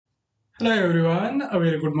Hello everyone, a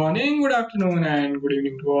very good morning, good afternoon and good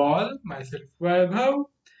evening to all. Myself Vaibhav.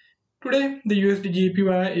 Today the USD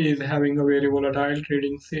JPY is having a very volatile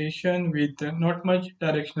trading session with not much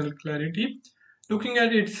directional clarity. Looking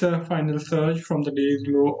at its final surge from the day's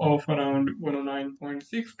low of around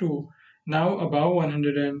 109.6 to now above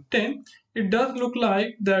 110, it does look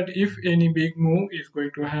like that if any big move is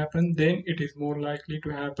going to happen, then it is more likely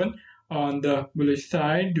to happen on the bullish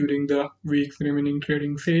side during the week's remaining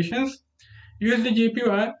trading sessions. USD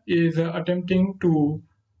JPY is attempting to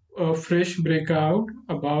a fresh breakout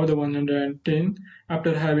above the 110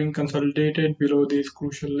 after having consolidated below this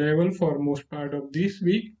crucial level for most part of this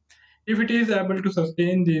week. If it is able to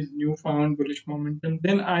sustain this newfound bullish momentum,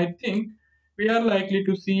 then I think we are likely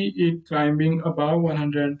to see it climbing above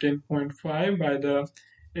 110.5 by the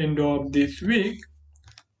end of this week.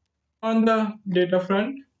 On the data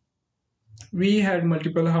front, we had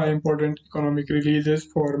multiple high important economic releases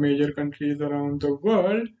for major countries around the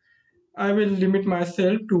world. I will limit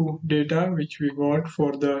myself to data which we got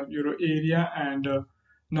for the Euro area and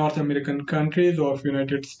North American countries of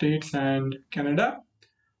United States and Canada.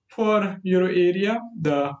 For Euro area,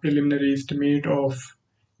 the preliminary estimate of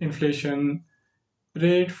inflation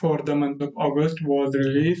rate for the month of August was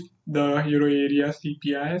released. The Euro area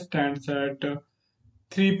CPI stands at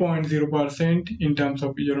 3.0% in terms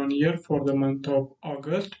of year on year for the month of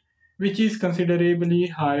August, which is considerably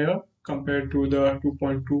higher compared to the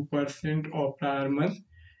 2.2% of prior months.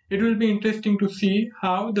 It will be interesting to see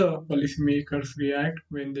how the policymakers react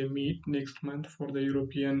when they meet next month for the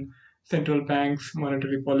European Central Bank's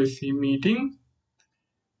monetary policy meeting.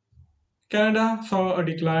 Canada saw a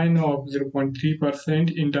decline of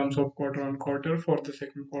 0.3% in terms of quarter on quarter for the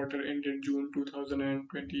second quarter ended June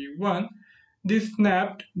 2021. This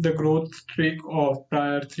snapped the growth streak of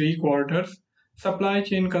prior three quarters. Supply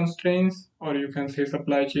chain constraints, or you can say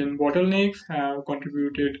supply chain bottlenecks, have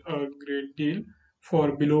contributed a great deal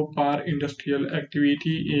for below par industrial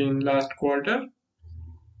activity in last quarter.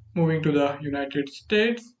 Moving to the United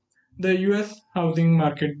States, the US housing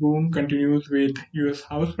market boom continues with US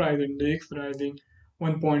house price index rising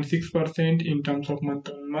 1.6% in terms of month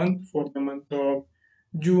on month for the month of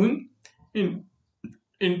June. In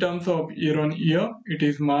in terms of year on year, it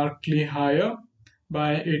is markedly higher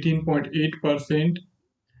by 18.8%,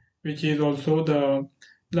 which is also the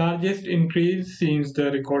largest increase since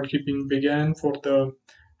the record keeping began for the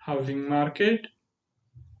housing market.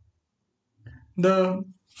 The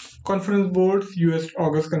Conference Board's US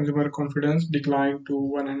August consumer confidence declined to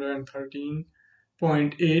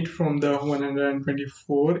 113.8 from the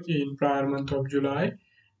 124 in prior month of July.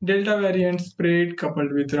 Delta variant spread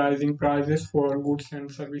coupled with rising prices for goods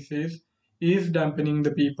and services is dampening the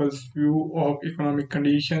people's view of economic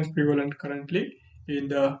conditions prevalent currently in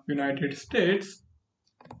the United States.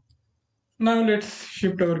 Now let's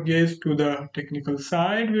shift our gaze to the technical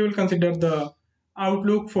side. We will consider the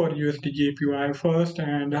outlook for USD JPY first,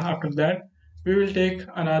 and after that we will take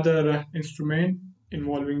another instrument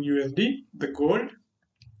involving USD, the gold.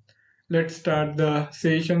 Let's start the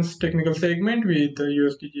session's technical segment with the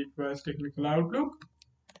USD JPY's technical outlook.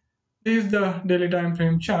 This is the daily time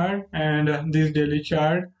frame chart, and this daily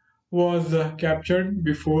chart was captured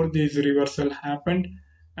before this reversal happened.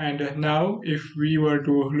 And now if we were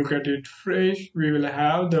to look at it fresh, we will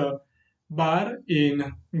have the bar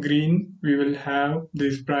in green. We will have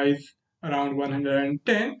this price around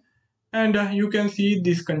 110, and you can see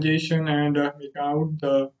this congestion and without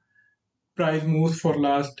the price moves for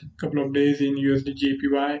last couple of days in USD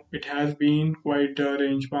JPY. It has been quite a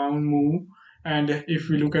range bound move, and if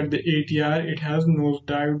we look at the ATR, it has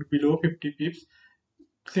nosedived below 50 pips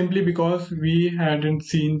simply because we hadn't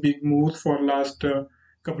seen big moves for last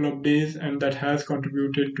couple of days, and that has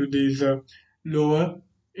contributed to this lower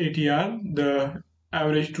ATR. The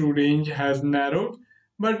average true range has narrowed,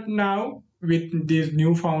 but now with this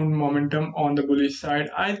newfound momentum on the bullish side,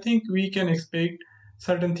 I think we can expect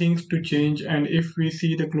certain things to change. And if we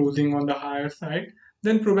see the closing on the higher side,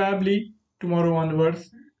 then probably tomorrow onwards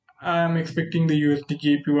I am expecting the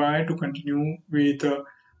USD JPY to continue with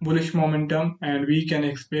bullish momentum, and we can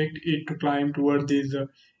expect it to climb toward this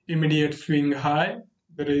immediate swing high,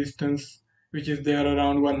 the resistance which is there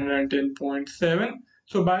around 110.7.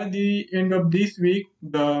 So by the end of this week,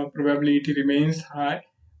 the probability remains high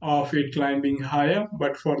of it climbing higher,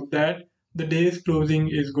 but for that, the day's closing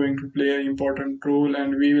is going to play an important role,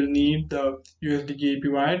 and we will need the USD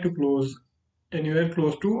JPY to close anywhere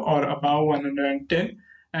close to or above 110,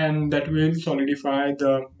 and that will solidify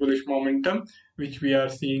the bullish momentum which we are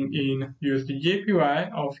seeing in USD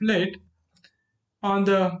JPY of late. On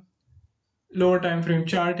the lower time frame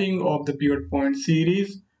charting of the pivot point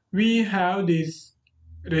series, We have this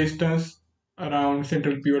resistance around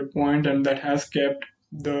central pivot point, and that has kept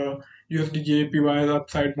the USD JPY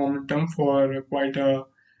upside momentum for quite a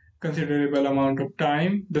considerable amount of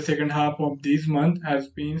time. The second half of this month has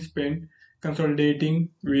been spent consolidating,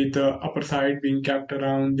 with the upper side being kept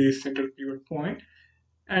around this central pivot point.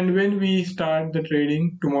 And when we start the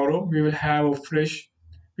trading tomorrow, we will have a fresh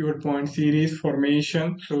pivot point series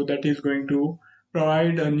formation. So that is going to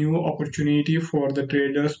provide a new opportunity for the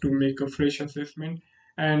traders to make a fresh assessment.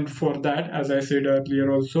 And for that, as I said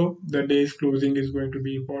earlier, also the day's closing is going to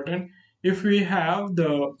be important. If we have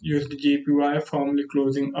the USD JPY firmly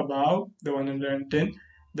closing above the 110,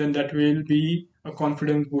 then that will be a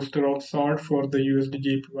confidence booster of sort for the USD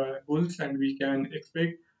JPY bulls, and we can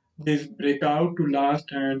expect this breakout to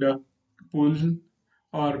last and pull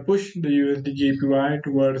or push the USD JPY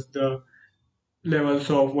towards the levels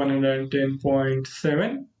of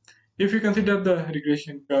 110.7. If you consider the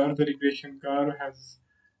regression curve has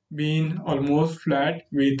been almost flat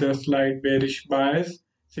with a slight bearish bias,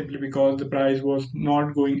 simply because the price was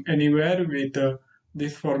not going anywhere with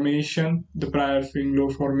this formation, the prior swing low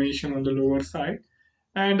formation on the lower side.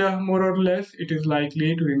 And more or less it is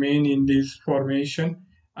likely to remain in this formation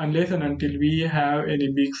unless and until we have any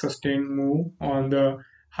big sustained move on the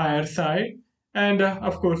higher side. And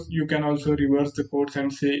of course you can also reverse the course and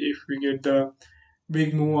say, if we get the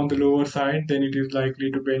big move on the lower side, then it is likely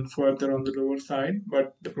to bend further on the lower side,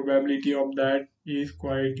 but the probability of that is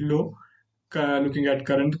quite low, looking at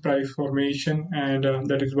current price formation. And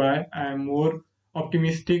that is why I am more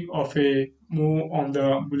optimistic of a move on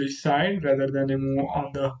the bullish side rather than a move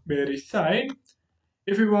on the bearish side.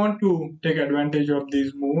 If we want to take advantage of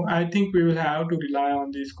this move, I think we will have to rely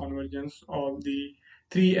on this convergence of the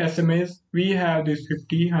three SMAs. We have this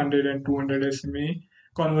 50, 100 and 200 SMA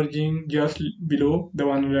converging just below the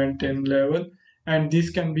 110 level, and this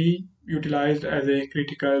can be utilized as a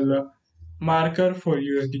critical marker for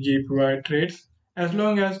USD JPY trades. As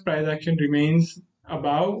long as price action remains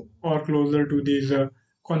above or closer to this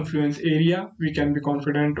confluence area, we can be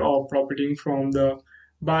confident of profiting from the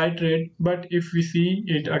buy trade. But if we see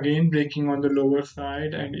it again breaking on the lower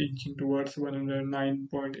side and inching towards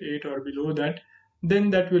 109.8 or below that, then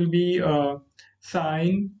that will be a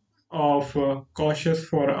sign of cautious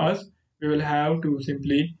for us. We will have to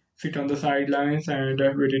simply sit on the sidelines and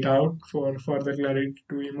wait it out for further clarity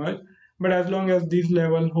to emerge. But as long as this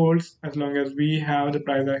level holds, as long as we have the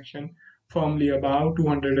price action firmly above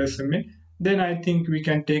 200 SMA, then I think we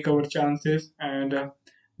can take our chances. And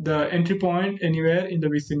the entry point anywhere in the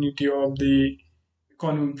vicinity of the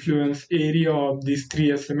confluence area of these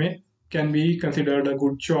three SMA can be considered a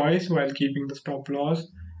good choice, while keeping the stop loss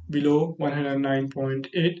below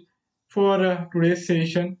 109.8. For today's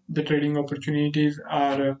session, the trading opportunities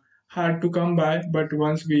are hard to come by, but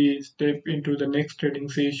once we step into the next trading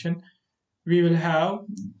session, we will have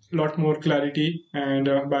a lot more clarity. And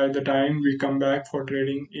by the time we come back for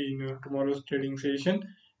trading in tomorrow's trading session,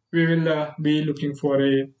 we will be looking for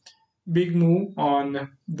a big move on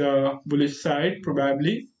the bullish side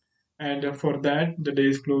probably. And for that, the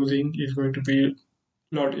day's closing is going to be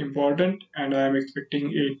a lot important, and I am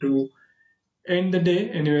expecting it to end the day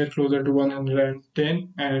anywhere closer to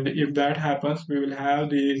 110. And if that happens, we will have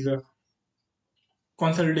these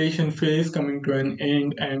consolidation phase coming to an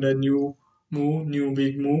end, and a new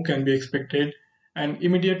big move can be expected. An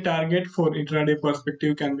immediate target for intraday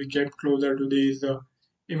perspective can be kept closer to this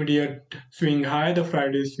immediate swing high, the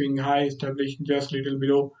Friday swing high established just little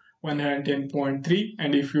below 110.3.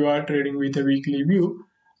 And if you are trading with a weekly view,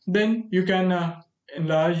 then you can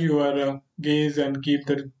enlarge your gaze and keep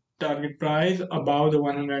the target price above the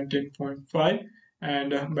 110.5.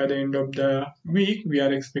 And by the end of the week, we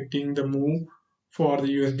are expecting the move for the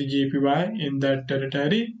USD JPY in that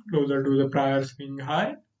territory closer to the prior swing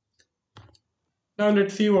high. Now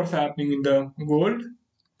let's see what's happening in the gold.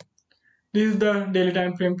 This is the daily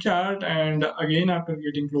time frame chart, and again after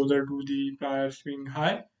getting closer to the prior swing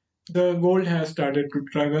high, the gold has started to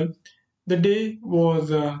struggle. The day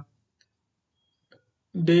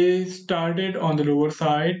started on the lower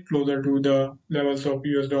side, closer to the levels of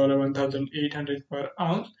US dollar 1,800 per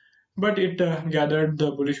ounce, but it gathered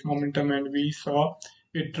the bullish momentum, and we saw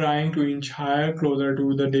it trying to inch higher closer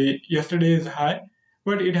to the yesterday's high,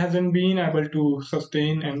 but it hasn't been able to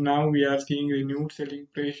sustain, and now we are seeing renewed selling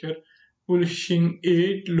pressure pushing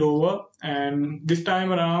it lower. And this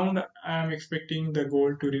time around, I'm expecting the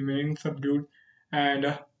gold to remain subdued,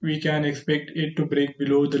 and we can expect it to break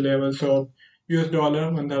below the levels of US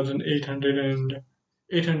dollar 1,800 and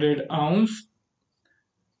 800 ounce.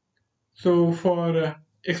 So for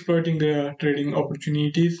exploiting the trading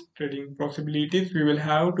opportunities, trading possibilities, we will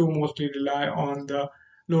have to mostly rely on the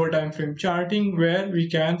lower time frame charting, where we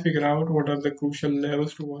can figure out what are the crucial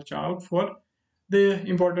levels to watch out for. The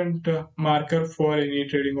important marker for any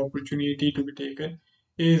trading opportunity to be taken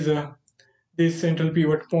is this central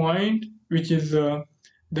pivot point, which is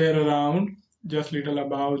there around just little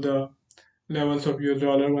above the levels of US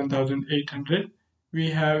dollar 1800. We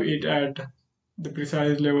have it at the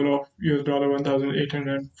precise level of US dollar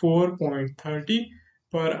 1804.30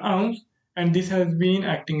 per ounce, and this has been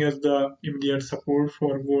acting as the immediate support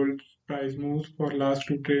for gold price moves for last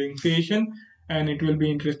two trading session. And it will be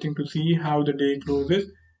interesting to see how the day closes.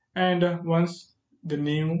 And once the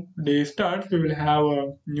new day starts, we will have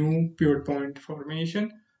a new pivot point formation,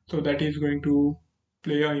 so that is going to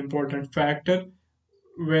play an important factor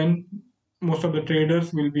when most of the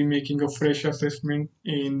traders will be making a fresh assessment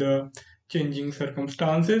in the changing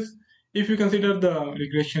circumstances. If you consider the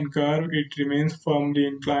regression curve, it remains firmly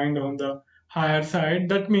inclined on the higher side.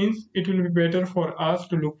 That means it will be better for us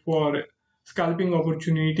to look for scalping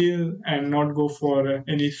opportunities and not go for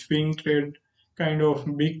any swing trade kind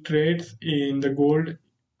of big trades in the gold,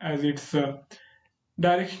 as its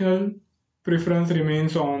directional preference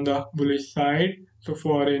remains on the bullish side. So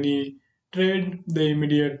for any trade, the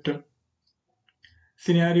immediate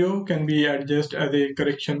scenario can be adjusted as a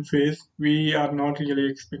correction phase. We are not really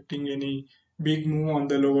expecting any big move on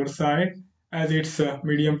the lower side, as its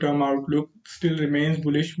medium term outlook still remains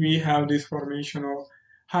bullish. We have this formation of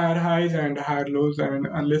higher highs and higher lows, and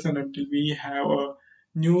unless and until we have a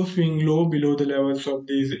new swing low below the levels of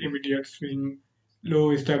these immediate swing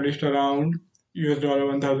low established around US dollar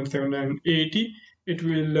 1780, it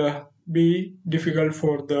will be difficult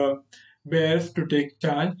for the bears to take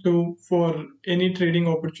charge. So for any trading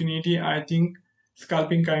opportunity, I think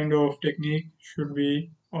scalping kind of technique should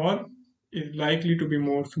be or is likely to be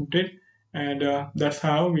more suited, and that's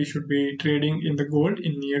how we should be trading in the gold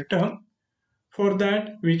in near term. For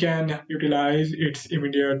that, we can utilize its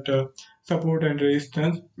immediate support and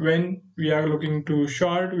resistance. When we are looking to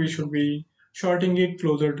short, we should be shorting it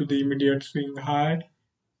closer to the immediate swing high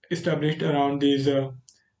established around these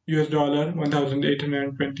US dollar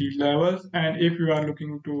 1820 levels. And if you are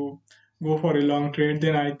looking to go for a long trade,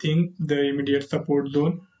 then I think the immediate support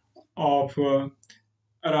zone of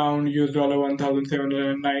around US dollar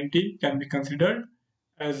 1790 can be considered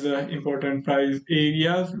as important price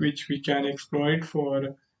areas which we can exploit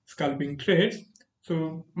for scalping trades.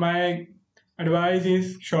 So my advice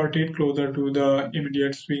is short it closer to the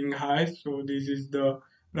immediate swing highs. So this is the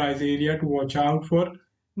price area to watch out for.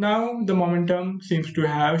 Now the momentum seems to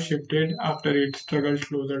have shifted after it struggled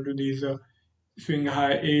closer to these swing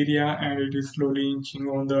high area, and it is slowly inching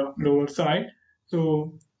on the lower side.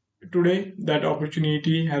 So today that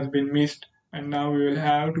opportunity has been missed, and now we will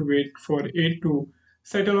have to wait for it to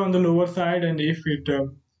settle on the lower side. And if it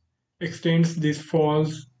extends this fall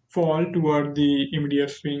toward the immediate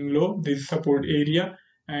swing low, this support area,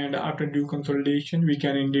 and after due consolidation, we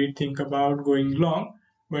can indeed think about going long.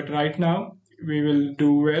 But right now, we will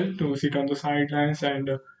do well to sit on the sidelines and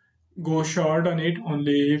go short on it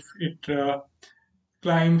only if it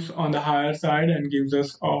climbs on the higher side and gives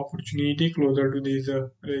us opportunity closer to this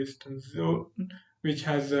resistance zone, which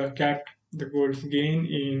has capped the gold's gain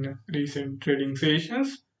in recent trading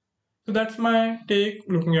sessions. So that's my take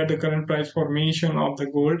looking at the current price formation of the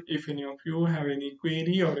gold. If any of you have any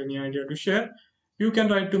query or any idea to share, you can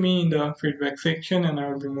write to me in the feedback section, and I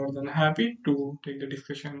will be more than happy to take the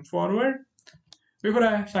discussion forward. Before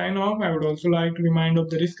I sign off, I would also like to remind of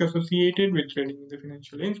the risk associated with trading the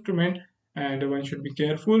financial instrument, and one should be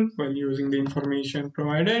careful while using the information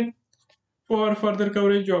provided. For further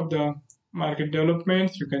coverage of the market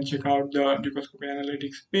developments, you can check out the Ducoscopy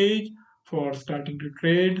Analytics page. For starting to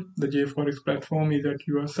trade, the JForex platform is at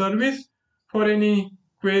your service. For any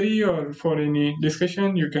query or for any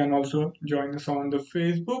discussion, you can also join us on the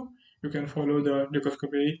Facebook. You can follow the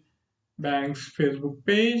Ducoscopy Bank's Facebook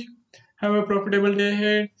page. Have a profitable day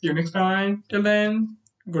ahead. See you next time. Till then,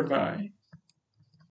 goodbye.